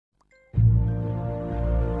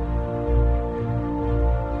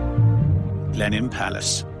Blenheim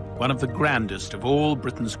Palace, one of the grandest of all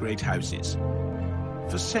Britain's great houses.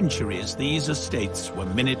 For centuries, these estates were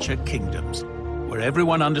miniature kingdoms, where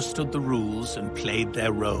everyone understood the rules and played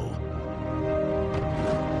their role.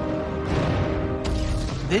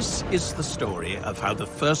 This is the story of how the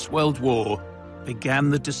First World War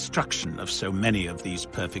began the destruction of so many of these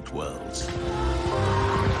perfect worlds.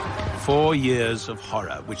 4 years of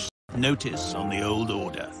horror which notice on the old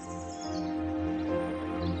order.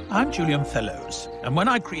 I'm Julian Fellows, and when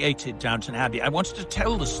I created Downton Abbey, I wanted to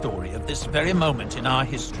tell the story of this very moment in our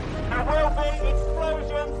history. There will be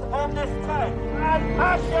explosions on this tape, and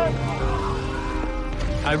passion!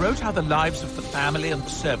 I wrote how the lives of the family and the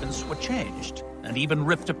servants were changed, and even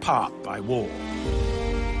ripped apart by war.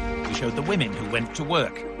 We showed the women who went to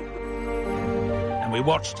work, and we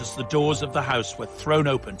watched as the doors of the house were thrown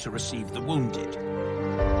open to receive the wounded.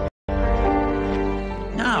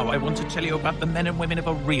 Now I want to tell you about the men and women of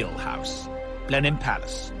a real house, Blenheim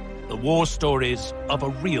Palace, the war stories of a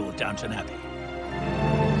real Downton Abbey.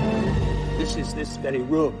 This is this very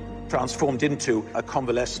room, transformed into a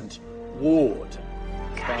convalescent ward.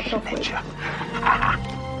 Picture.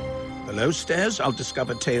 Below stairs, I'll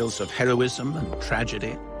discover tales of heroism and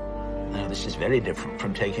tragedy. Now, this is very different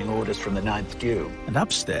from taking orders from the Ninth Duke. And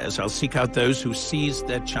upstairs, I'll seek out those who seized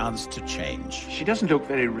their chance to change. She doesn't look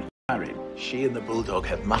very retiring. She and the Bulldog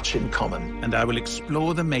have much in common. And I will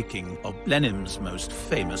explore the making of Blenheim's most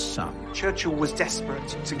famous son. Churchill was desperate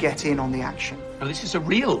to get in on the action. Well, this is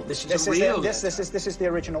real. This is real. This is the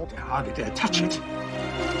original. I hardly dare touch it.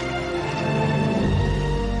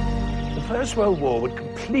 The First World War would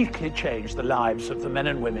completely change the lives of the men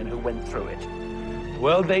and women who went through it. The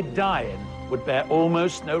world they'd die in would bear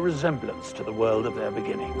almost no resemblance to the world of their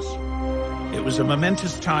beginnings. It was a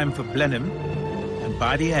momentous time for Blenheim, and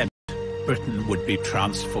by the end, Britain would be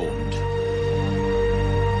transformed.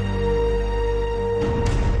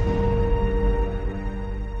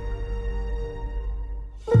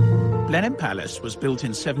 Blenheim Palace was built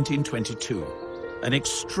in 1722, an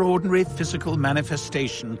extraordinary physical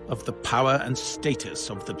manifestation of the power and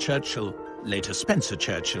status of the Churchill, later Spencer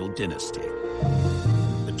Churchill, dynasty.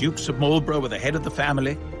 The Dukes of Marlborough were the head of the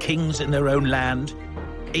family, kings in their own land.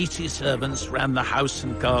 80 servants ran the house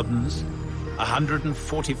and gardens.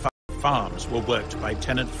 145 farms were worked by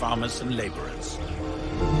tenant farmers and labourers.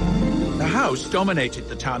 The house dominated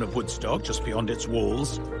the town of Woodstock, just beyond its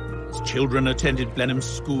walls. Its children attended Blenheim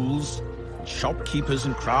schools. Shopkeepers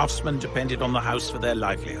and craftsmen depended on the house for their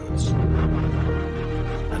livelihoods.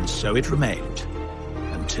 And so it remained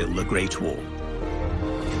until the Great War.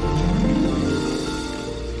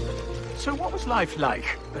 So what was life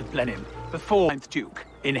like at Blenheim before the 9th Duke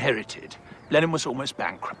inherited? Blenheim was almost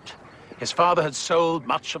bankrupt. His father had sold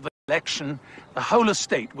much of the collection. The whole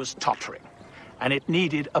estate was tottering, and it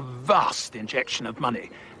needed a vast injection of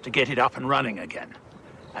money to get it up and running again.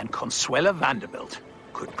 And Consuela Vanderbilt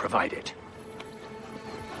could provide it.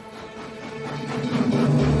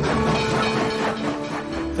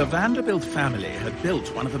 The Vanderbilt family had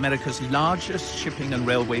built one of America's largest shipping and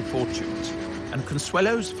railway fortunes, and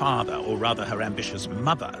Consuelo's father, or rather her ambitious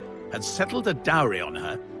mother, had settled a dowry on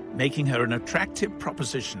her, making her an attractive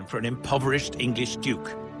proposition for an impoverished English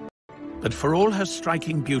duke. But for all her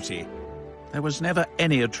striking beauty, there was never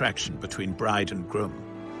any attraction between bride and groom.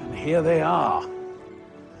 And here they are,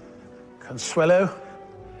 Consuelo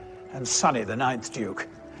and Sonny, the 9th Duke,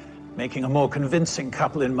 making a more convincing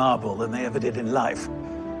couple in marble than they ever did in life.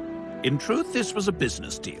 In truth, this was a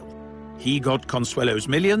business deal. He got Consuelo's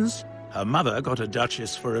millions, her mother got a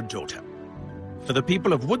duchess for a daughter. For the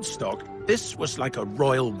people of Woodstock, this was like a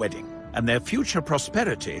royal wedding, and their future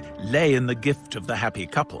prosperity lay in the gift of the happy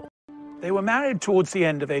couple. They were married towards the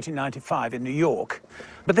end of 1895 in New York,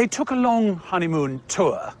 but they took a long honeymoon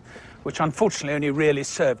tour, which unfortunately only really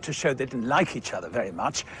served to show they didn't like each other very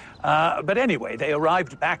much. But anyway, they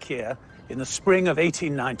arrived back here in the spring of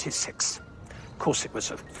 1896. Of course, it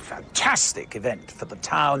was a fantastic event for the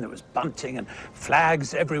town. There was bunting and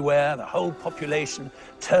flags everywhere. The whole population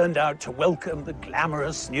turned out to welcome the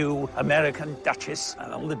glamorous new American Duchess,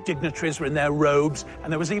 and all the dignitaries were in their robes,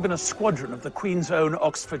 and there was even a squadron of the Queen's own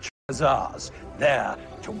Oxfordshire Hussars there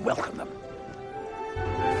to welcome them.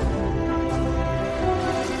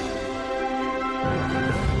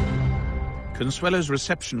 Consuelo's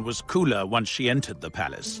reception was cooler once she entered the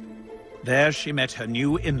palace. There she met her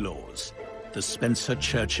new in-laws, the Spencer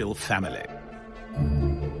Churchill family.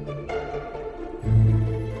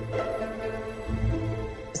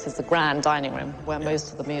 This is the grand dining room where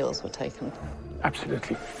most of the meals were taken.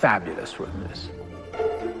 Absolutely fabulous room, this.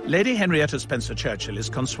 Lady Henrietta Spencer Churchill is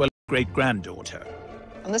Consuelo's great-granddaughter.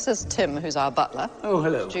 And this is Tim, who's our butler. Oh,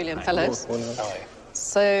 hello. Julian Fellows.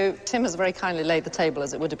 So Tim has very kindly laid the table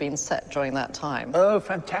as it would have been set during that time. Oh,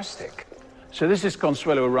 fantastic. So this is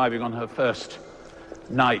Consuelo arriving on her first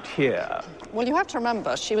night here. Well, you have to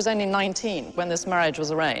remember, she was only 19 when this marriage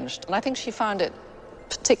was arranged, and I think she found it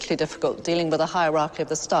particularly difficult dealing with the hierarchy of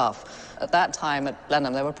the staff. At that time at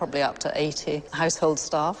Blenheim, there were probably up to 80 household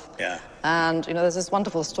staff. Yeah. And, you know, there's this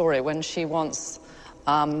wonderful story when she wants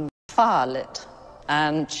fire lit,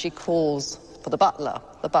 and she calls for the butler.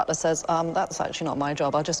 The butler says, that's actually not my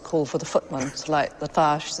job, I'll just call for the footman to light the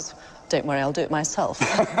fire. She says, don't worry, I'll do it myself.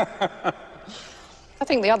 I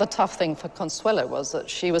think the other tough thing for Consuelo was that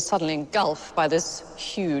she was suddenly engulfed by this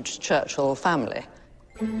huge Churchill family.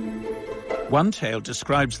 One tale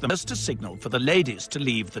describes them as a signal for the ladies to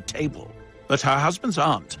leave the table. But her husband's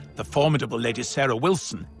aunt, the formidable Lady Sarah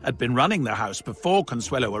Wilson, had been running the house before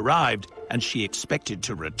Consuelo arrived, and she expected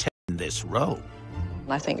to retain this role.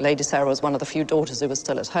 And I think Lady Sarah was one of the few daughters who was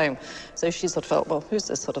still at home. So she sort of felt, well, who's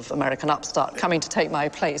this sort of American upstart coming to take my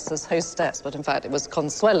place as hostess? But in fact, it was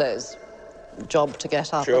Consuelo's job to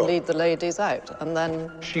get up and lead the ladies out. And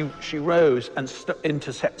then She rose and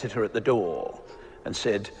intercepted her at the door and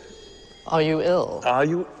said, are you ill? are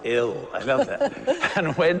you ill? I love that.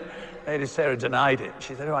 And when Lady Sarah denied it,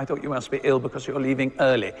 she said, oh, I thought you must be ill because you're leaving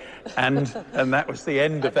early. And that was the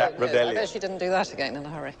end of that rebellion. I bet she didn't do that again in a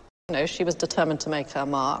hurry. You know, she was determined to make her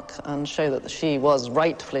mark and show that she was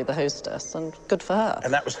rightfully the hostess, and good for her.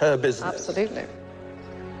 And that was her business. Absolutely.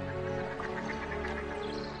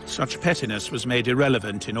 Such pettiness was made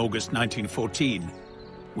irrelevant in August 1914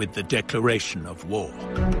 with the declaration of war.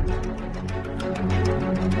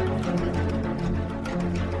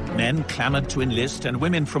 Men clamoured to enlist, and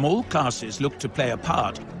women from all classes looked to play a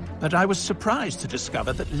part. But I was surprised to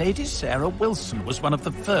discover that Lady Sarah Wilson was one of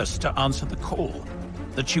the first to answer the call,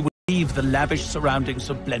 that she would leave the lavish surroundings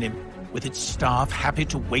of Blenheim with its staff happy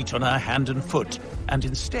to wait on her hand and foot, and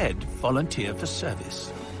instead volunteer for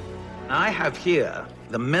service. I have here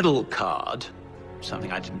the medal card,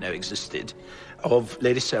 something I didn't know existed, of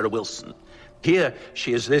Lady Sarah Wilson. Here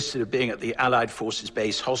she is listed as being at the Allied Forces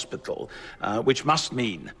Base Hospital, which must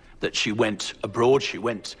mean that she went abroad. She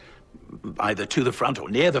went either to the front or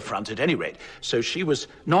near the front at any rate. So she was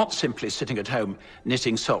not simply sitting at home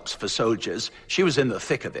knitting socks for soldiers. She was in the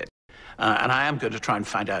thick of it. And I am going to try and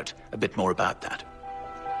find out a bit more about that.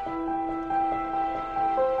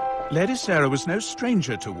 Lady Sarah was no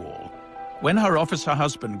stranger to war. When her officer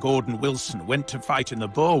husband, Gordon Wilson, went to fight in the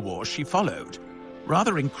Boer War, she followed,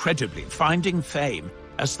 rather incredibly finding fame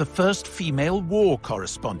as the first female war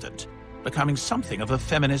correspondent, becoming something of a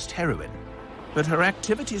feminist heroine. But her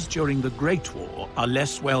activities during the Great War are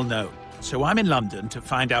less well known, so I'm in London to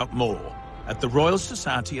find out more at the Royal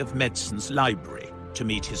Society of Medicine's library to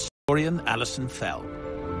meet historian Alison Fell.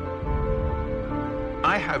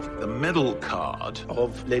 I have the medal card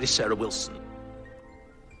of Lady Sarah Wilson.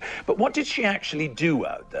 But what did she actually do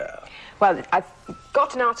out there? Well, I've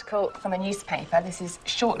got an article from a newspaper. This is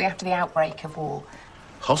shortly after the outbreak of war.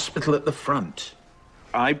 Hospital at the front.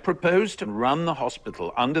 I proposed to run the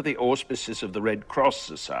hospital under the auspices of the Red Cross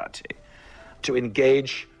Society to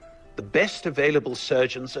engage the best available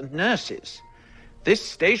surgeons and nurses. This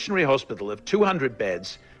stationary hospital of 200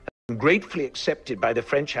 beds has been gratefully accepted by the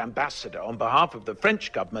French ambassador on behalf of the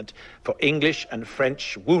French government for English and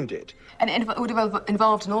French wounded. And it would have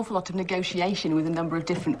involved an awful lot of negotiation with a number of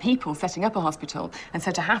different people setting up a hospital. And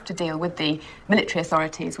so to have to deal with the military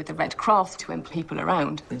authorities, with the Red Cross, to employ people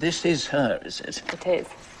around. This is her, is it? It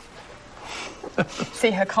is.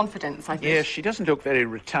 See her confidence, I think. Yes, she doesn't look very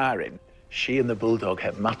retiring. She and the bulldog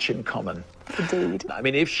have much in common. Indeed. I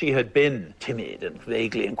mean, if she had been timid and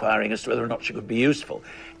vaguely inquiring as to whether or not she could be useful,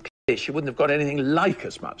 clearly she wouldn't have got anything like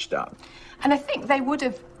as much done. And I think they would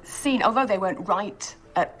have seen, although they weren't right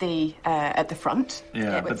at the front.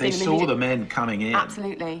 Yeah, but they saw the men coming in.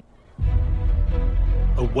 Absolutely.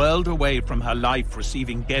 A world away from her life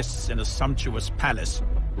receiving guests in a sumptuous palace,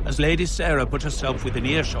 as Lady Sarah put herself within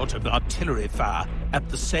earshot of artillery fire, at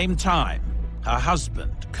the same time, her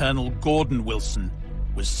husband, Colonel Gordon Wilson,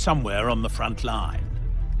 was somewhere on the front line.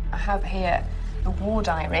 I have here the war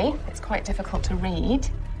diary. It's quite difficult to read.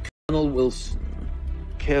 Colonel Wilson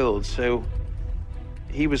killed, so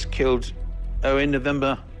he was killed, in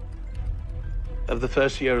November of the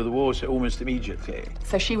first year of the war, so almost immediately.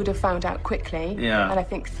 So she would have found out quickly. Yeah. And I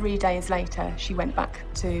think 3 days later, she went back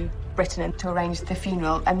to Britain to arrange the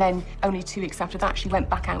funeral. And then only 2 weeks after that, she went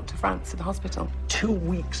back out to France to the hospital. 2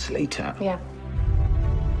 weeks later. Yeah.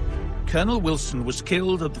 Colonel Wilson was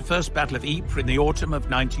killed at the First Battle of Ypres in the autumn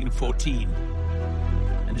of 1914,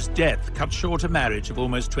 and his death cut short a marriage of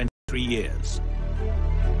almost 23 years.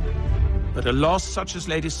 But a loss such as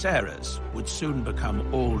Lady Sarah's would soon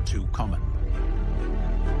become all too common.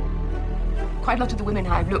 Quite a lot of the women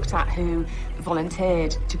I've looked at who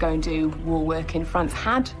volunteered to go and do war work in France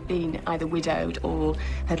had been either widowed or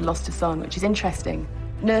had lost a son, which is interesting.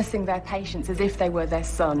 Nursing their patients as if they were their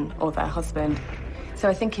son or their husband. So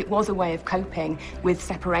I think it was a way of coping with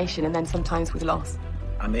separation and then sometimes with loss.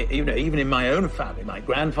 I mean, even in my own family, my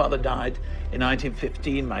grandfather died in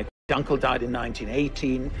 1915, my uncle died in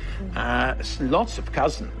 1918, lots of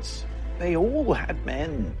cousins. They all had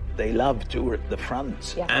men they loved who were at the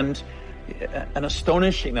front. Yeah. And an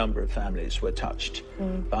astonishing number of families were touched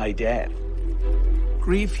by death.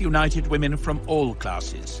 Grief united women from all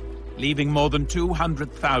classes, leaving more than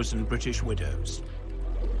 200,000 British widows.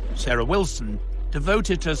 Sarah Wilson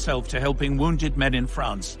devoted herself to helping wounded men in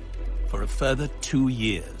France for a further 2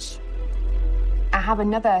 years. I have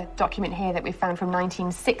another document here that we found from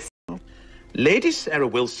 1960. Lady Sarah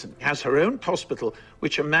Wilson has her own hospital,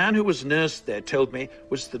 which a man who was nursed there told me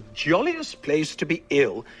was the jolliest place to be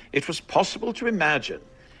ill it was possible to imagine.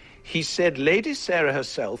 He said Lady Sarah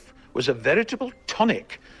herself was a veritable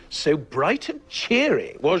tonic. So bright and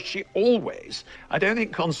cheery was she always. I don't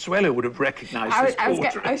think Consuelo would have recognised this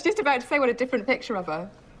portrait. I was just about to say what a different picture of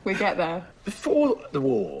her. We get there. Before the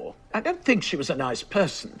war, I don't think she was a nice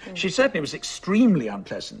person. She certainly was extremely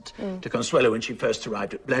unpleasant to Consuelo when she first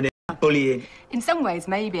arrived at Blenheim, bullying. In some ways,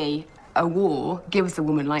 maybe a war gives a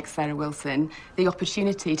woman like Sarah Wilson the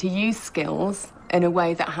opportunity to use skills in a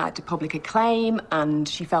way that had public acclaim, and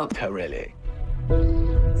she felt... Her really.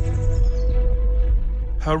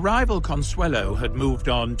 Her rival Consuelo had moved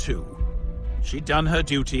on too. She'd done her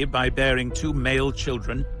duty by bearing 2 male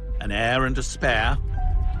children, an heir and a spare,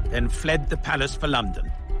 then fled the palace for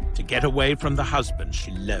London to get away from the husband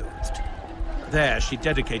she loathed. There, she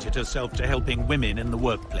dedicated herself to helping women in the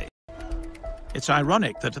workplace. It's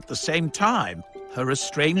ironic that at the same time, her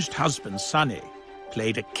estranged husband, Sonny,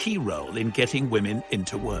 played a key role in getting women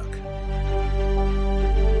into work.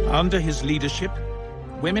 Under his leadership,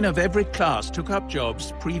 women of every class took up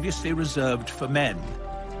jobs previously reserved for men.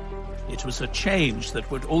 It was a change that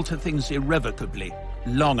would alter things irrevocably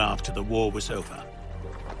long after the war was over.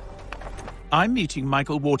 I'm meeting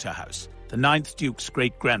Michael Waterhouse, the 9th Duke's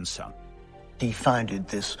great-grandson. He founded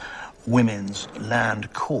this women's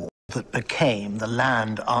land corps that became the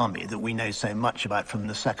land army that we know so much about from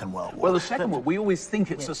the Second World War. Well, the Second World, we always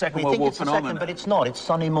think it's the Second World War phenomenon. But it's not. It's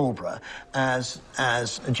Sonny Marlborough as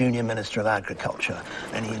a junior Minister of Agriculture,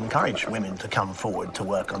 and he encouraged women to come forward to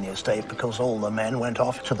work on the estate because all the men went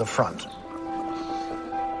off to the front.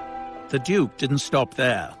 The Duke didn't stop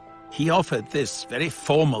there. He offered this very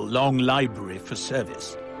formal long library for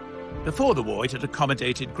service. Before the war, it had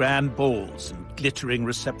accommodated grand balls and glittering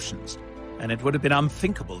receptions, and it would have been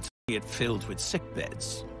unthinkable to see it filled with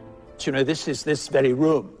sickbeds. You know, this very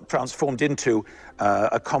room transformed into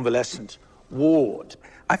a convalescent ward.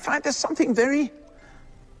 I find there's something very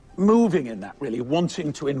moving in that, really,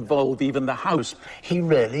 wanting to involve even the house. He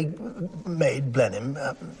really made Blenheim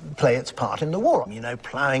play its part in the war. You know,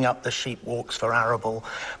 ploughing up the sheep walks for arable,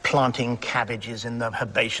 planting cabbages in the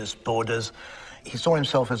herbaceous borders. He saw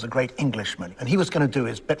himself as a great Englishman, and he was going to do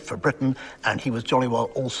his bit for Britain, and he was jolly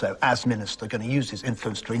well also, as minister, going to use his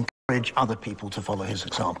influence to encourage other people to follow his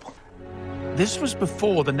example. This was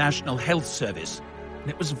before the National Health Service, and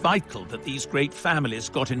it was vital that these great families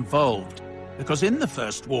got involved, because in the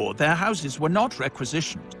First War, their houses were not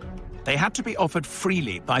requisitioned. They had to be offered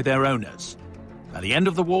freely by their owners. By the end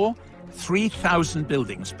of the war, 3,000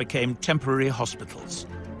 buildings became temporary hospitals.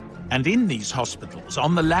 And in these hospitals,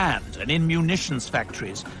 on the land and in munitions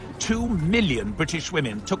factories, 2 million British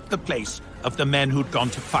women took the place of the men who'd gone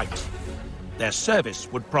to fight. Their service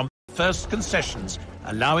would prompt the first concessions,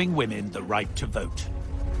 allowing women the right to vote.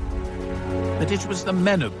 But it was the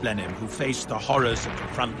men of Blenheim who faced the horrors of the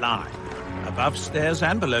front line. Above stairs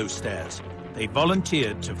and below stairs, they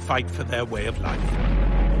volunteered to fight for their way of life.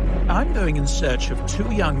 I'm going in search of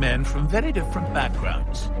 2 young men from very different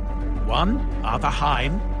backgrounds. One, Arthur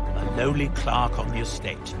Hine, a lowly clerk on the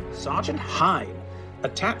estate. Sergeant Hine,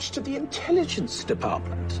 attached to the intelligence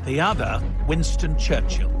department. The other, Winston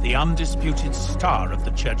Churchill, the undisputed star of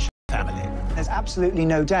the Churchill family. There's absolutely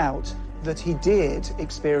no doubt that he did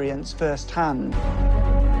experience firsthand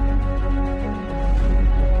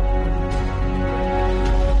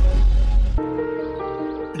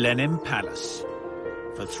Blenheim Palace.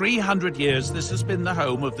 For 300 years, this has been the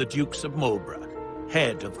home of the Dukes of Marlborough,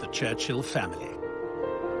 head of the Churchill family.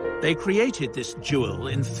 They created this jewel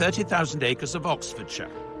in 30,000 acres of Oxfordshire,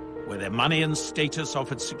 where their money and status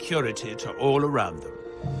offered security to all around them.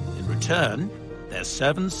 In return, their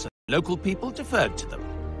servants and Local people deferred to them,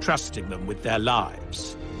 trusting them with their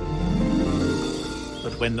lives.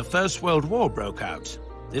 But when the First World War broke out,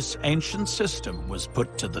 this ancient system was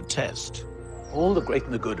put to the test. All the great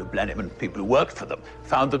and the good of Blenheim and people who worked for them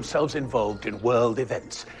found themselves involved in world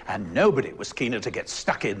events, and nobody was keener to get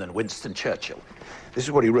stuck in than Winston Churchill. This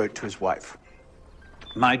is what he wrote to his wife.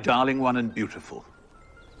 "My darling one and beautiful,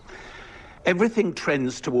 everything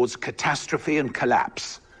trends towards catastrophe and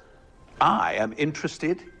collapse. I am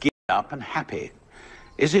interested, geared up and happy.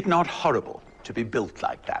 Is it not horrible to be built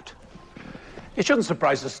like that?" It shouldn't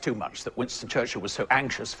surprise us too much that Winston Churchill was so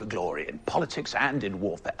anxious for glory in politics and in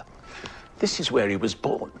warfare. This is where he was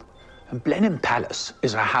born, and Blenheim Palace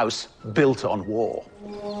is a house built on war.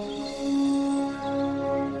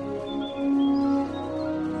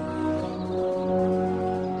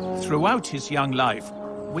 Throughout his young life,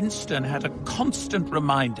 Winston had a constant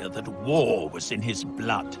reminder that war was in his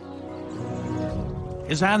blood.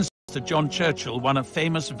 His ancestor John Churchill won a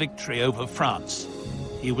famous victory over France.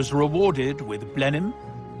 He was rewarded with Blenheim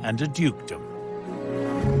and a dukedom.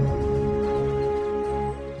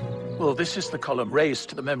 Well, this is the column raised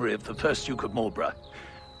to the memory of the first Duke of Marlborough,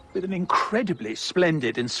 with an incredibly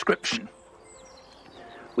splendid inscription,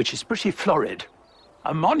 which is pretty florid.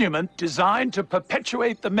 A monument designed to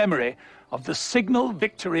perpetuate the memory of the signal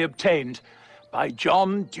victory obtained by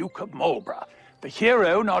John, Duke of Marlborough, the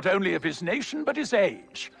hero not only of his nation but his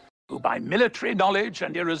age, who by military knowledge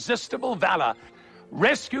and irresistible valor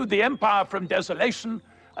rescued the empire from desolation,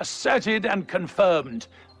 asserted and confirmed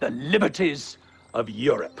the liberties of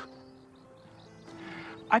Europe.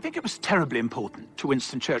 I think it was terribly important to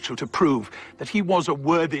Winston Churchill to prove that he was a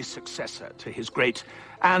worthy successor to his great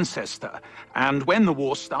ancestor. And when the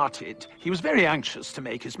war started, he was very anxious to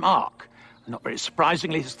make his mark. Not very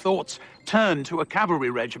surprisingly, his thoughts turned to a cavalry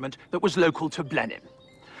regiment that was local to Blenheim.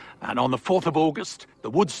 And on the 4th of August, the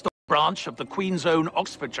Woodstock branch of the Queen's Own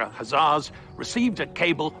Oxfordshire Hussars received a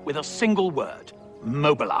cable with a single word: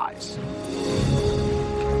 mobilize.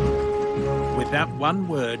 With that one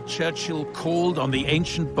word, Churchill called on the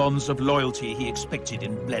ancient bonds of loyalty he expected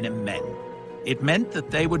in Blenheim men. It meant that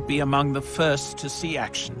they would be among the first to see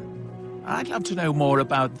action. I'd love to know more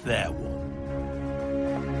about their war.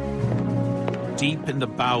 Deep in the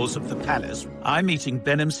bowels of the palace, I'm meeting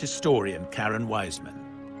Blenheim's historian, Karen Wiseman.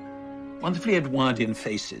 Wonderfully Edwardian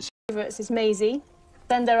faces. It's Maisie.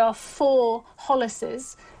 Then there are 4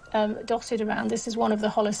 Hollises dotted around. This is one of the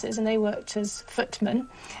Hollises, and they worked as footmen.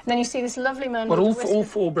 And then you see this lovely man. Well, all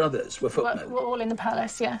 4 brothers were footmen? Were all in the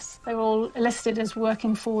palace, yes. They were all listed as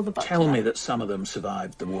working for the butler. Tell me that some of them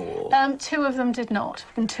survived the war. 2 of them did not,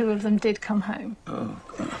 and 2 of them did come home. Oh,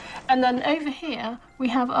 God. And then over here, we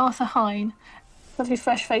have Arthur Hine, lovely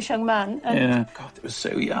fresh-faced young man. And yeah, God, they were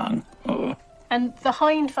so young. Oh. And the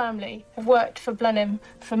Hine family have worked for Blenheim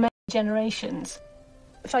for many generations.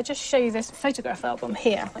 If I just show you this photograph album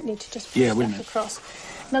here, I need to just push that across.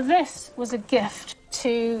 Now, this was a gift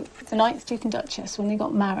to the 9th Duke and Duchess when they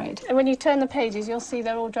got married. And when you turn the pages, you'll see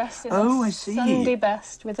they're all dressed in Sunday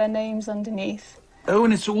best with their names underneath. Oh,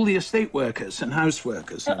 and it's all the estate workers and house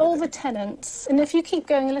workers. And all the tenants. And if you keep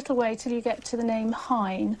going a little way till you get to the name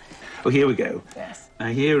Hine. Oh, here we go. Yes. Now,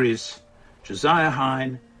 here is Josiah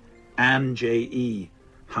Hine and J.E.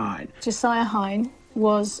 Hine. Josiah Hine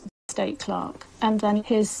was estate clerk, and then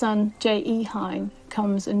his son J.E. Hine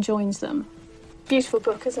comes and joins them. Beautiful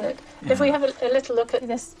book, isn't it? Yeah. If we have a little look at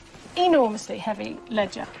this enormously heavy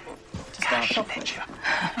ledger to start off with.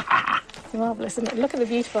 It's marvellous, isn't it? Look at the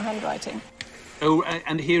beautiful handwriting. Oh,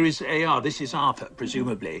 and here is A.R. This is Arthur,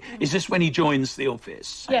 presumably. Is this when he joins the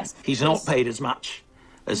office? Yes. He's not paid as much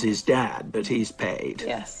as his dad, but he's paid.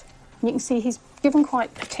 Yes. And you can see he's given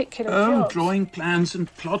quite particular jobs. Oh, drawing plans and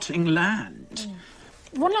plotting land.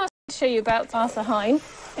 One last thing to show you about Arthur Hine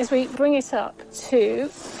is we bring it up to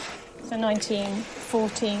the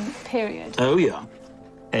 1914 period. Oh, yeah.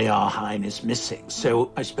 A.R. Hine is missing,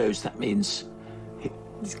 so I suppose that means...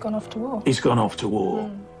 He's gone off to war. He's gone off to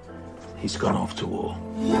war. He's gone off to war.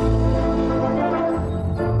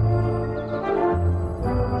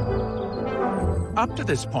 Up to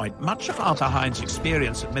this point, much of Arthur Hine's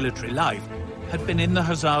experience of military life had been in the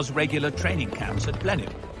Hussars' regular training camps at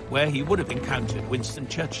Blenheim, where he would have encountered Winston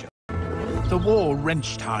Churchill. The war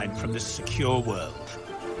wrenched Hine from this secure world.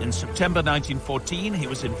 In September 1914, he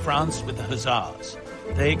was in France with the Hussars.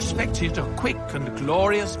 They expected a quick and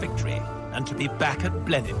glorious victory and to be back at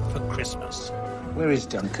Blenheim for Christmas. Where is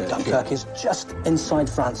Dunkirk? Dunkirk is just inside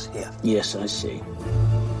France here. Yes, I see.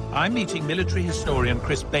 I'm meeting military historian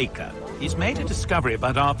Chris Baker. He's made a discovery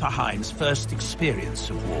about Arthur Hine's first experience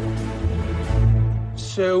of war.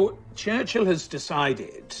 So Churchill has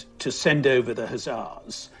decided to send over the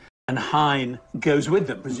Hussars, And Hein goes with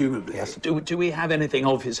them, presumably. Yes. Do we have anything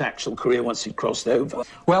of his actual career once he'd crossed over?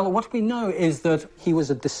 Well, what we know is that he was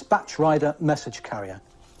a dispatch rider message carrier.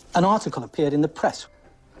 An article appeared in the press.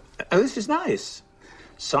 Oh, this is nice.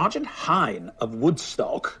 Sergeant Hein of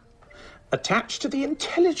Woodstock, attached to the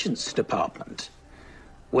intelligence department,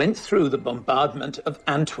 went through the bombardment of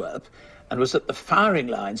Antwerp and was at the firing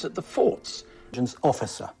lines at the forts.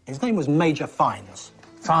 Officer. His name was Major Fines.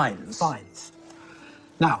 Fines? Fines.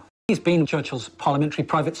 Now, he's been Churchill's parliamentary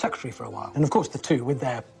private secretary for a while. And of course, the two, with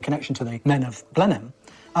their connection to the men of Blenheim,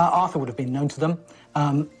 Arthur would have been known to them.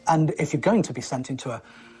 And if you're going to be sent into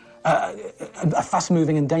a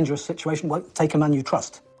fast-moving and dangerous situation, well, take a man you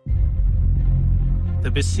trust.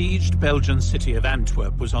 The besieged Belgian city of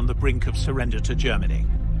Antwerp was on the brink of surrender to Germany.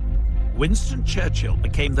 Winston Churchill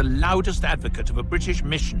became the loudest advocate of a British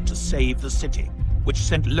mission to save the city, which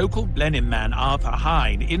sent local Blenheim man Arthur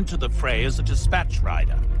Hein into the fray as a dispatch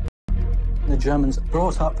rider. The Germans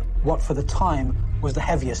brought up what for the time was the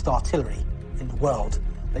heaviest artillery in the world.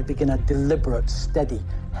 They begin a deliberate, steady,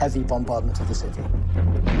 heavy bombardment of the city.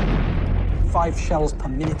 5 shells per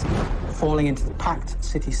minute falling into the packed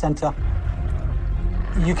city centre.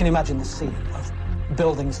 You can imagine the scene of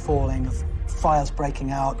buildings falling, of fires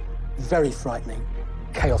breaking out. Very frightening,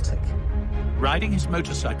 chaotic. Riding his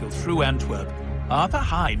motorcycle through Antwerp, Arthur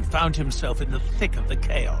Hein found himself in the thick of the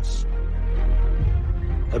chaos.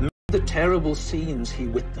 Amid the terrible scenes he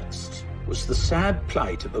witnessed was the sad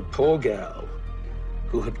plight of a poor girl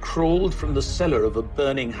who had crawled from the cellar of a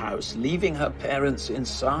burning house, leaving her parents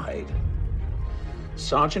inside.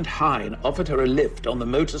 Sergeant Hein offered her a lift on the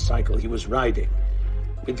motorcycle he was riding.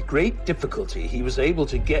 With great difficulty, he was able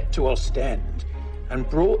to get to Ostend and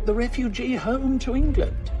brought the refugee home to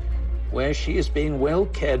England, where she is being well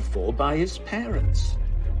cared for by his parents.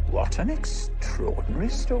 What an extraordinary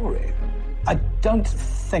story. I don't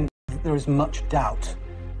think there is much doubt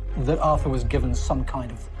that Arthur was given some kind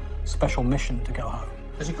of special mission to go home.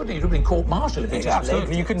 Because he couldn't have been court-martialed if he just Absolutely,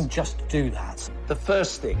 left. you couldn't just do that. The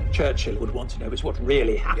first thing Churchill would want to know is what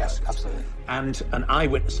really happened. Yes, absolutely. And an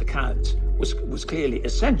eyewitness account was clearly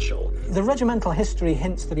essential. The regimental history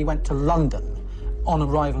hints that he went to London on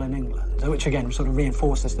arrival in England, which again sort of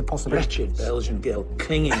reinforces the possibility. Wretched Belgian girl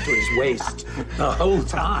clinging to his waist the whole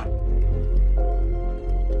time.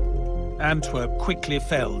 Antwerp quickly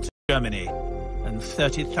fell to Germany, and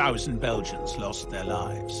 30,000 Belgians lost their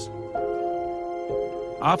lives.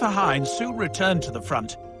 Arthur Hein soon returned to the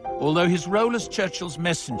front, although his role as Churchill's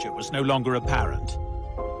messenger was no longer apparent.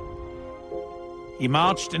 He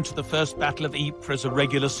marched into the First Battle of Ypres as a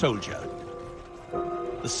regular soldier,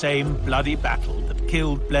 the same bloody battle that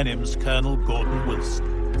killed Blenheim's Colonel Gordon Wilson.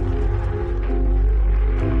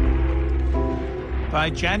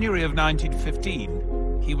 By January of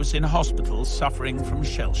 1915, he was in hospital suffering from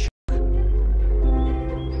shell shock.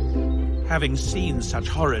 Having seen such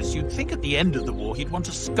horrors, you'd think at the end of the war he'd want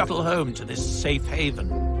to scuttle home to this safe haven.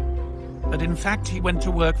 But in fact, he went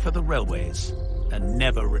to work for the railways and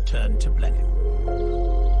never returned to Blenheim.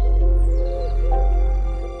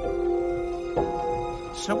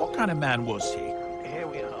 So what kind of man was he? Here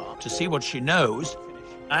we are. To see what she knows,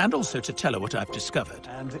 and also to tell her what I've discovered.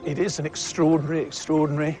 And it is an extraordinary,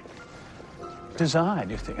 extraordinary design,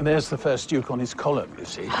 you think. And there's the first Duke on his column, you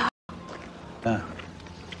see.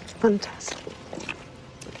 Fantastic.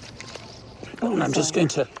 Oh, and I'm just going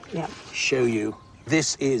to show you.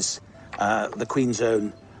 This is the Queen's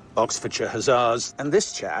Own Oxfordshire Hussars, and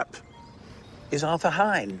this chap is Arthur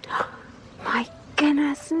Hein. My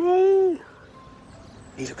goodness me.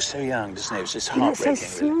 He looks so young, doesn't he? It's just heartbreaking.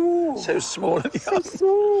 So small. So small and young. So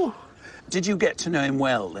small. Did you get to know him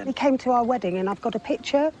well, then? He came to our wedding, and I've got a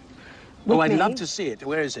picture with I'd me, love to see it.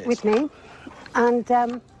 Where is it? with me. And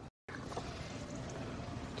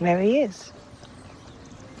there he is.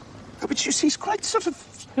 Oh, but you see, he's quite sort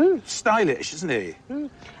of stylish, isn't he? And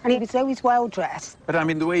he was always well dressed. But I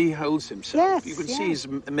mean, the way he holds himself, Yes, you can see he's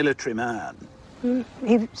a military man.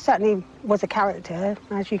 He certainly was a character,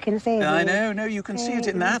 as you can see. I know, no, you can see it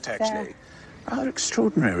in that, actually. Rather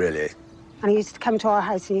extraordinary, really. And he used to come to our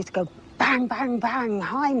house and he used to go, bang, bang, bang,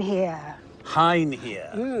 Hein here. Hein here.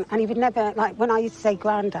 And he would never, like, when I used to say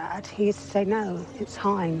Grandad, he used to say, no, it's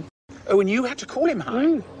Hein. Oh, and you had to call him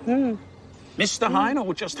Hein? Mr. Hein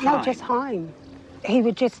or just Hein? No, just Hein. He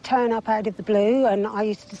would just turn up out of the blue, and I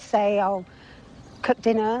used to say, I'll cook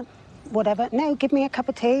dinner, whatever. No, give me a cup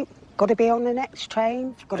of tea. Got to be on the next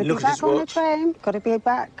train. Got to be back on the train. Got to be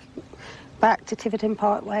back to Tiverton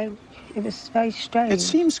Parkway. It was very strange. It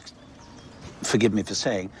seems, forgive me for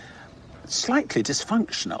saying, slightly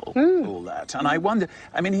dysfunctional, all that. And I wonder,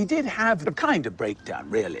 I mean, he did have a kind of breakdown,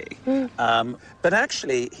 really. But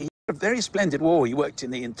actually, he A very splendid war. He worked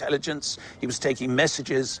in the intelligence. He was taking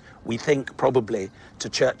messages, we think, probably to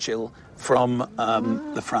Churchill from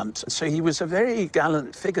the front. So he was a very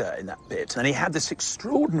gallant figure in that bit. And he had this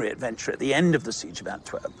extraordinary adventure at the end of the siege of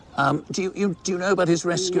Antwerp. Do you know about his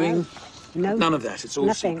rescuing? No. None of that. It's all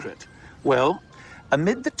Nothing. secret. Well,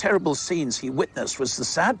 amid the terrible scenes he witnessed was the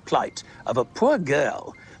sad plight of a poor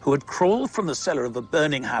girl who had crawled from the cellar of a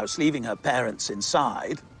burning house, leaving her parents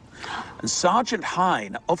inside. And Sergeant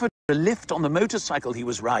Hine offered a lift on the motorcycle he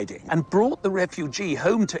was riding and brought the refugee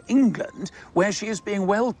home to England, where she is being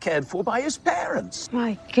well cared for by his parents.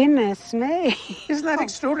 My goodness me. Isn't that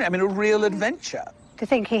extraordinary? I mean, a real adventure. To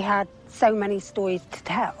think he had so many stories to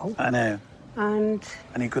tell. I know. And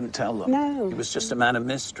he couldn't tell them. No. He was just a man of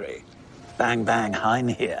mystery. Bang, bang, Hine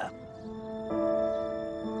here.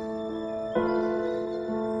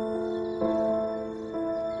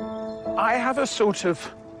 I have a sort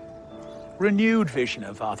of renewed vision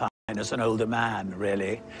of Arthur Hine as an older man,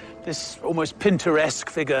 really. This almost Pinteresque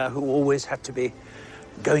figure who always had to be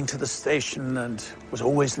going to the station and was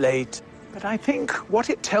always late. But I think what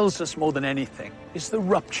it tells us more than anything is the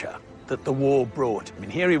rupture that the war brought. I mean,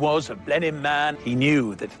 here he was, a Blenheim man. He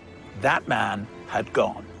knew that that man had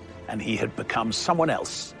gone and he had become someone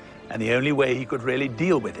else. And the only way he could really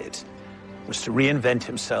deal with it was to reinvent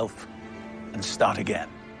himself and start again.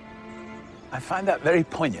 I find that very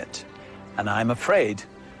poignant. And I'm afraid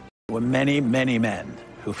there were many, many men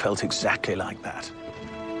who felt exactly like that.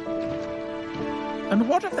 And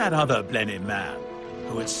what of that other Blenheim man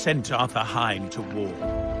who had sent Arthur Hine to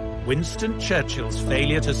war? Winston Churchill's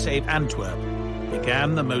failure to save Antwerp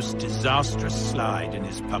began the most disastrous slide in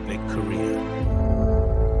his public career.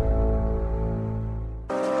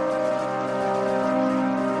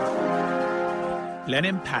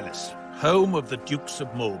 Blenheim Palace, home of the Dukes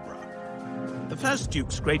of Marlborough. The first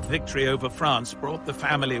Duke's great victory over France brought the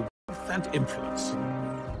family wealth and influence.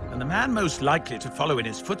 And the man most likely to follow in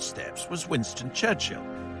his footsteps was Winston Churchill.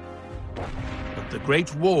 But the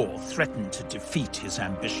Great War threatened to defeat his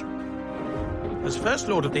ambition. As First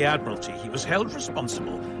Lord of the Admiralty, he was held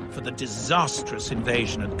responsible for the disastrous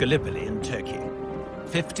invasion at Gallipoli in Turkey.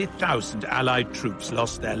 50,000 Allied troops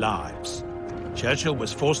lost their lives. Churchill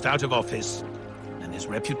was forced out of office, and his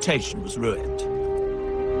reputation was ruined.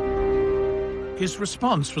 His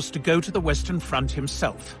response was to go to the Western Front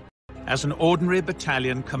himself, as an ordinary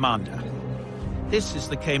battalion commander. This is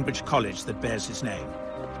the Cambridge College that bears his name.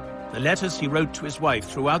 The letters he wrote to his wife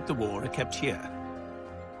throughout the war are kept here.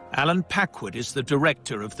 Alan Packwood is the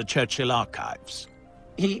director of the Churchill Archives.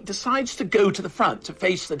 He decides to go to the front, to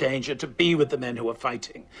face the danger, to be with the men who are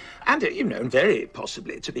fighting. And, very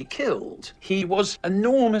possibly to be killed. He was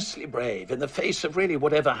enormously brave in the face of really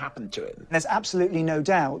whatever happened to him. There's absolutely no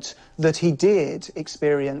doubt that he did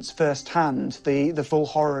experience firsthand the full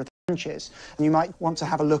horror of the trenches. And you might want to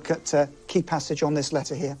have a look at a key passage on this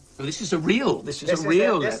letter here. Well, this is a real letter.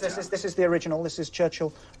 This is the original. This is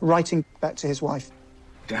Churchill writing back to his wife.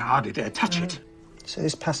 I hardly dare touch it. So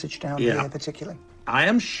this passage down here particularly. I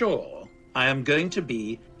am sure I am going to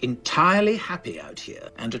be entirely happy out here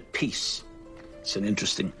and at peace. It's an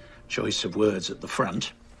interesting choice of words at the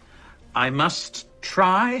front. I must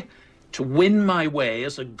try to win my way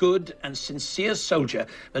as a good and sincere soldier,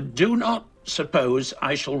 but do not suppose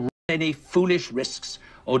I shall run any foolish risks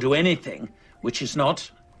or do anything which is not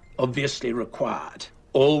obviously required.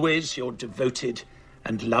 Always your devoted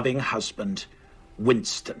and loving husband,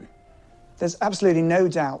 Winston. There's absolutely no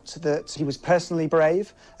doubt that he was personally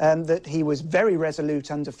brave, that he was very resolute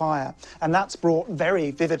under fire, and that's brought very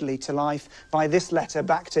vividly to life by this letter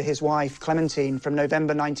back to his wife, Clementine, from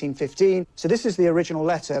November 1915. So this is the original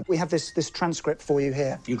letter. We have this transcript for you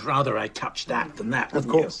here. You'd rather I touched that than that,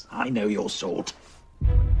 wouldn't you? Of course. I know your sort.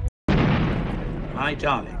 My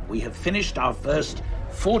darling, we have finished our first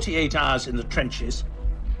 48 hours in the trenches.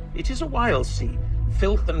 It is a wild scene.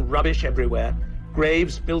 Filth and rubbish everywhere.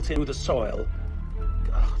 Graves built into the soil.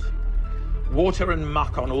 God. Water and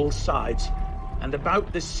muck on all sides. And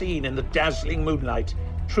about this scene in the dazzling moonlight,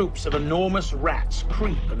 troops of enormous rats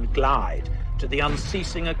creep and glide to the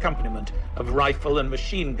unceasing accompaniment of rifle and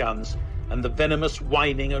machine guns and the venomous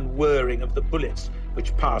whining and whirring of the bullets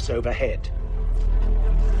which pass overhead.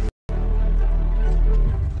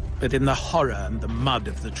 But in the horror and the mud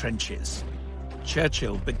of the trenches,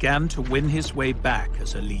 Churchill began to win his way back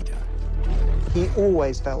as a leader. He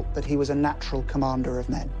always felt that he was a natural commander of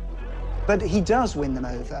men. But he does win them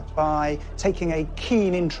over by taking a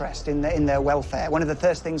keen interest in their welfare. One of the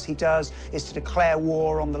first things he does is to declare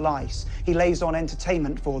war on the lice. He lays on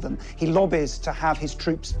entertainment for them. He lobbies to have his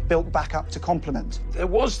troops built back up to complement. There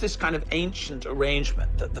was this kind of ancient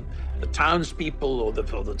arrangement that the townspeople or the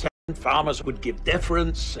tenants Farmers would give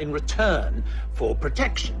deference in return for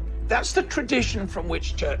protection. That's the tradition from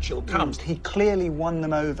which Churchill comes. He clearly won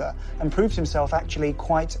them over and proved himself actually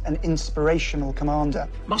quite an inspirational commander.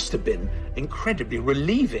 Must have been incredibly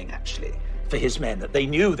relieving, actually, for his men, that they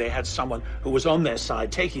knew they had someone who was on their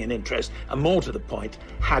side, taking an interest, and more to the point,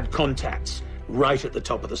 had contacts right at the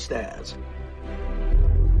top of the stairs.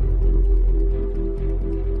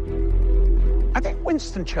 I think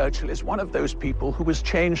Winston Churchill is one of those people who was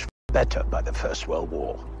changed for the better by the First World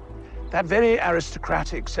War. That very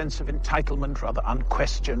aristocratic sense of entitlement, rather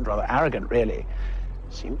unquestioned, rather arrogant, really,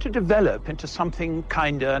 seemed to develop into something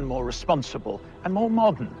kinder and more responsible and more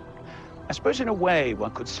modern. I suppose in a way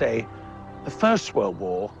one could say the First World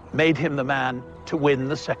War made him the man to win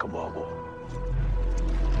the Second World War.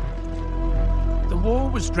 The war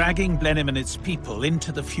was dragging Blenheim and its people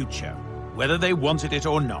into the future, whether they wanted it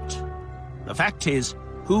or not. The fact is,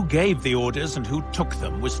 who gave the orders and who took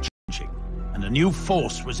them was changing, and a new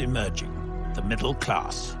force was emerging, the middle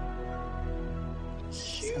class.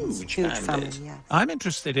 Huge family, yes. I'm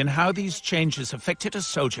interested in how these changes affected a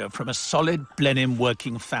soldier from a solid Blenheim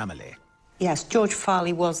working family. Yes, George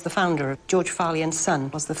Farley was the founder. George Farley and Son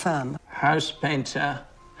was the firm. House painter,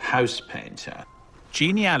 house painter.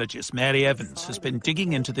 Genealogist Mary Evans has been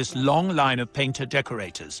digging into this long line of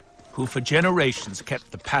painter-decorators who for generations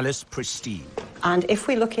kept the palace pristine. And if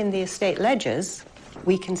we look in the estate ledgers,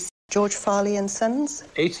 we can see George Farley and Sons.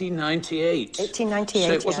 1898. 1898,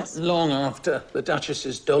 So it wasn't long after the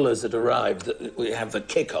Duchess's dollars had arrived that we have the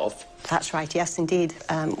kick-off. That's right, yes, indeed.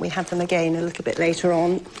 We had them again a little bit later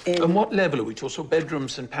on. And what level are we talking? So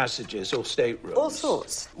bedrooms and passages or staterooms? All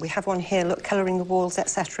sorts. We have one here, look, colouring the walls,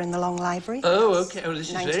 etc., in the long library. Oh, OK. Oh, this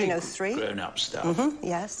is 1903. very grown-up stuff.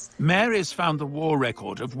 Yes. Mary's found the war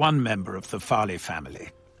record of one member of the Farley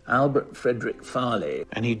family. Albert Frederick Farley,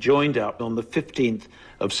 and he joined up on the 15th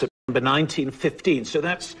of September 1915. So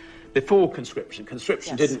that's before conscription.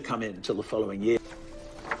 Conscription didn't come in until the following year.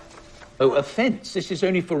 Oh, offence. This is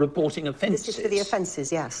only for reporting offences. This is for the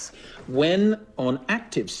offences, yes. When on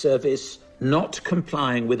active service, not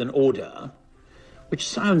complying with an order, which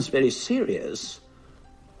sounds very serious,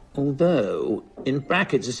 although in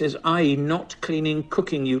brackets it says, i.e. not cleaning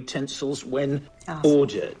cooking utensils when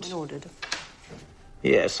ordered. When ordered.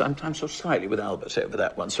 Yes, I'm sort of slightly with Albert over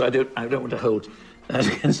that one, so I don't want to hold that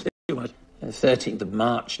against him too much. The 13th of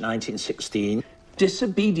March, 1916,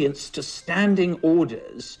 disobedience to standing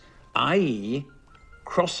orders, i.e.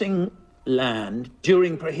 crossing land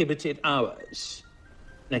during prohibited hours.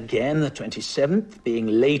 And again, the 27th, being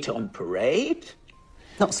late on parade.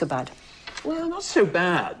 Not so bad. Well, not so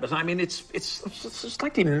bad, but I mean, it's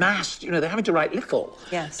slightly massed. You know, they're having to write little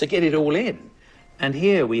to get it all in. And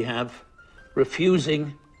here we have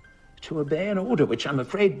refusing to obey an order, which I'm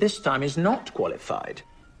afraid this time is not qualified.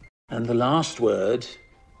 And the last word,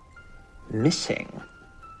 missing.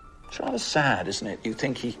 It's rather sad, isn't it? You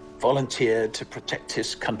think he volunteered to protect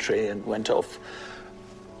his country and went off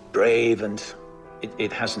brave, and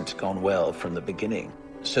it hasn't gone well from the beginning.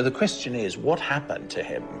 So the question is, what happened to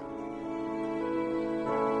him?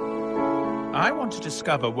 I want to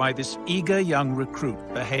discover why this eager young recruit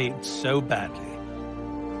behaved so badly,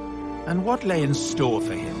 and what lay in store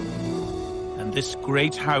for him, and this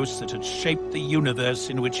great house that had shaped the universe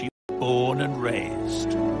in which he was born and raised.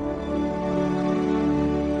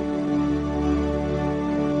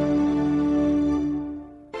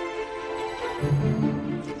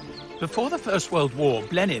 Before the First World War,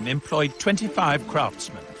 Blenheim employed 25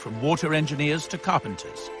 craftsmen, from water engineers to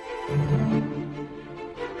carpenters.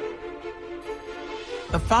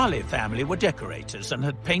 The Farley family were decorators and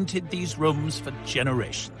had painted these rooms for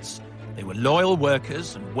generations. They were loyal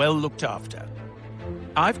workers and well looked after.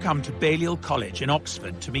 I've come to Balliol College in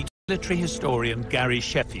Oxford to meet military historian Gary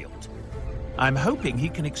Sheffield. I'm hoping he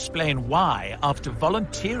can explain why, after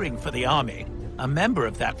volunteering for the army, a member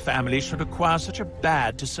of that family should acquire such a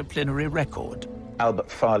bad disciplinary record.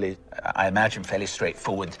 Albert Farley, I imagine fairly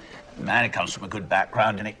straightforward. The man comes from a good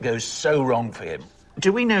background and it goes so wrong for him.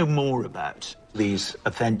 Do we know more about these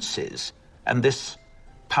offences and this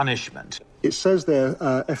punishment? It says there,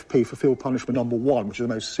 FP for field punishment number 1, which is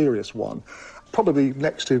the most serious one. Probably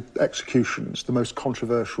next to executions, the most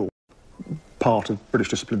controversial part of British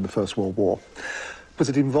discipline in the First World War. Because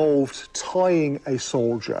it involved tying a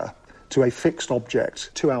soldier to a fixed object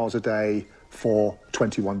 2 hours a day for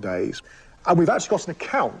 21 days. And we've actually got an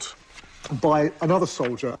account by another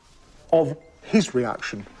soldier of his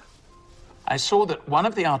reaction. I saw that one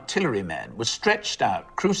of the artillerymen was stretched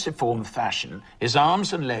out, cruciform fashion, his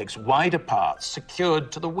arms and legs wide apart,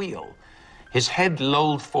 secured to the wheel. His head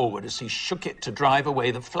lolled forward as he shook it to drive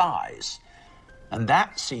away the flies. And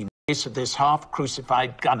that seemed face of this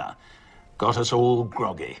half-crucified gunner got us all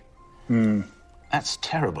groggy. That's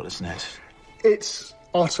terrible, isn't it? It's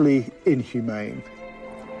utterly inhumane.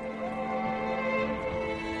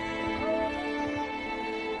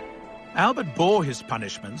 Albert bore his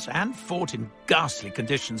punishments and fought in ghastly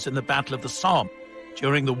conditions in the Battle of the Somme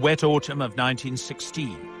during the wet autumn of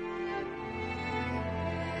 1916.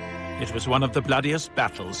 It was one of the bloodiest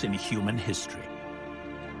battles in human history.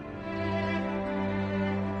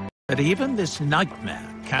 But even this nightmare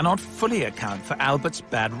cannot fully account for Albert's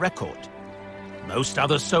bad record. Most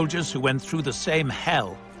other soldiers who went through the same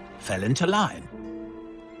hell fell into line.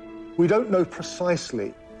 We don't know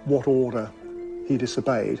precisely what order he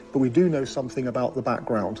disobeyed, but we do know something about the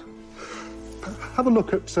background. Have a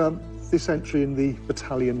look at this entry in the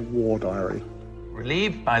battalion war diary.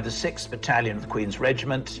 Relieved by the 6th Battalion of the Queen's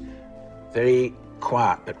Regiment, very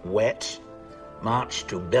quiet but wet, marched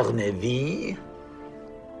to Berneville,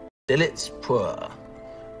 billets poor,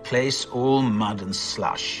 place all mud and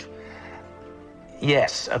slush.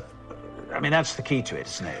 Yes, I mean, that's the key to it,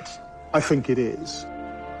 isn't it? I think it is.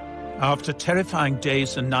 After terrifying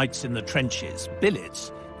days and nights in the trenches,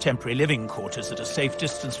 billets, temporary living quarters at a safe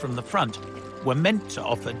distance from the front, were meant to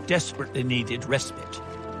offer desperately needed respite.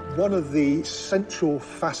 One of the central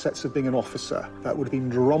facets of being an officer that would have been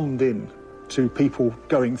drummed in to people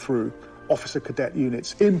going through officer cadet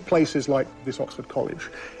units in places like this Oxford College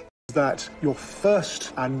is that your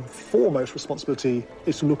first and foremost responsibility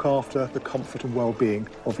is to look after the comfort and well-being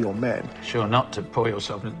of your men. Sure, not to pour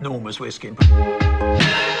yourself an enormous whiskey.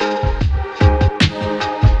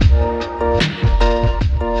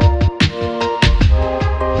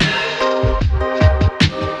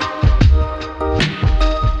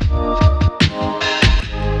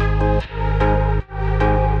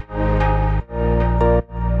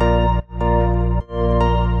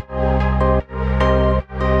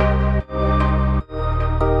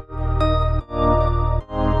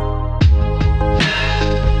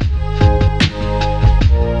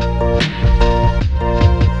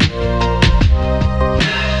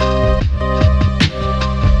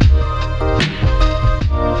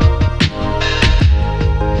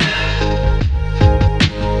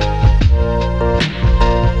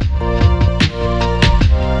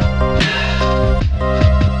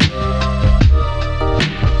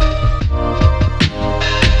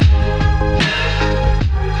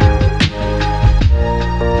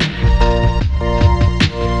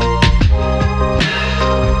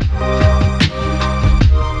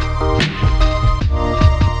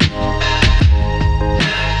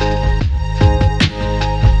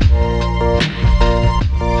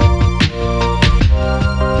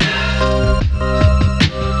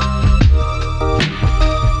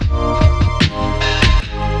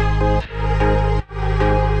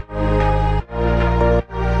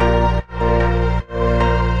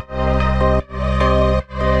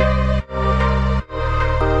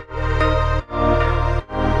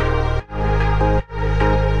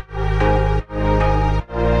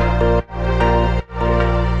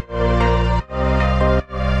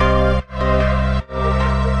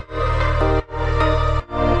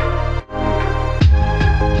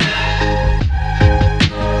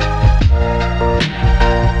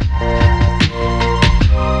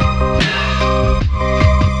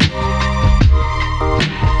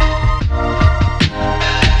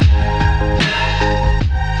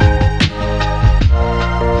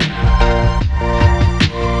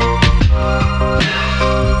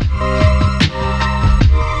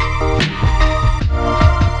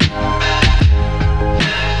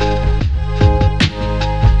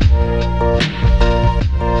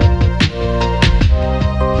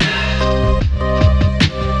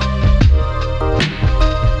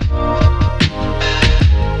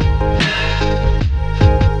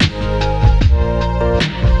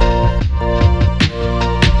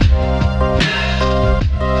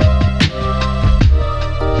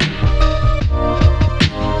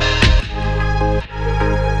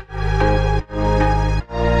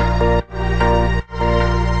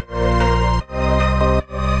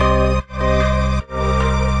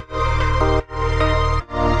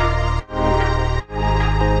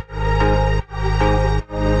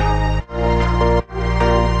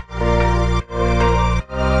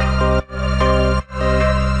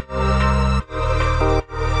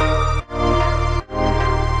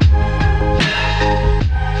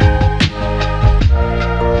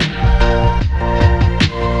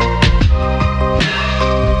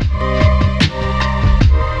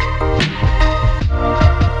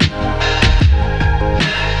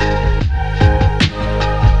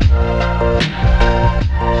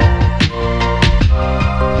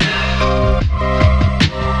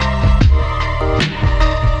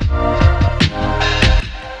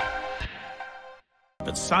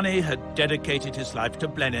 Sonny had dedicated his life to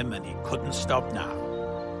Blenheim and he couldn't stop now.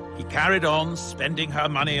 He carried on spending her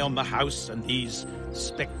money on the house and these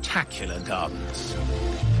spectacular gardens.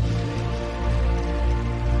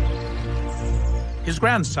 His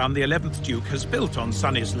grandson, the 11th Duke, has built on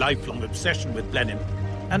Sonny's lifelong obsession with Blenheim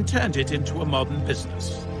and turned it into a modern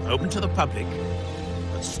business, open to the public,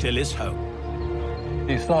 but still his home.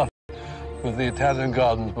 He started with the Italian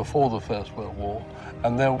gardens before the First World War,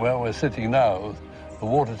 and then where we're sitting now, the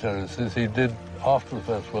water terraces, he did after the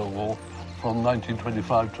First World War, from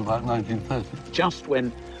 1925 to about 1930. Just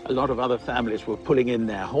when a lot of other families were pulling in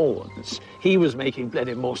their horns, he was making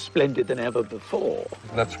Blenheim more splendid than ever before.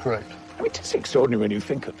 That's correct. I mean, it's extraordinary when you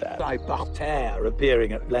think of that. Like parterre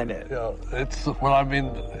appearing at Blenheim. Yeah, it's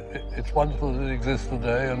wonderful that it exists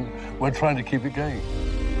today, and we're trying to keep it going.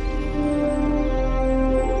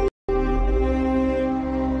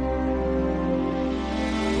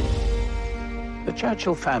 The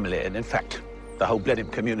Churchill family, and in fact, the whole Blenheim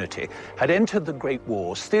community, had entered the Great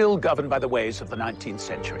War still governed by the ways of the 19th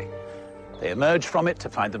century. They emerged from it to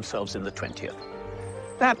find themselves in the 20th.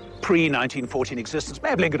 That pre-1914 existence may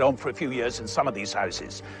have lingered on for a few years in some of these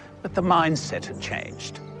houses, but the mindset had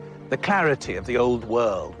changed. The clarity of the old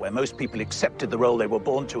world, where most people accepted the role they were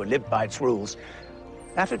born to and lived by its rules,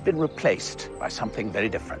 that had been replaced by something very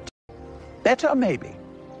different. Better, maybe,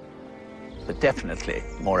 but definitely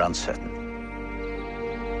more uncertain.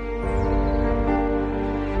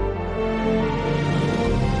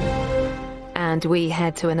 And we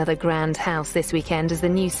head to another grand house this weekend as the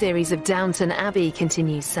new series of Downton Abbey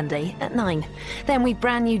continues Sunday at 9. Then we've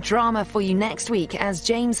brand new drama for you next week as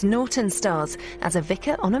James Norton stars as a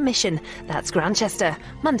vicar on a mission. That's Grantchester,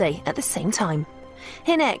 Monday at the same time.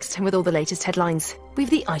 Here next, with all the latest headlines, we've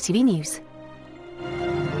the ITV News.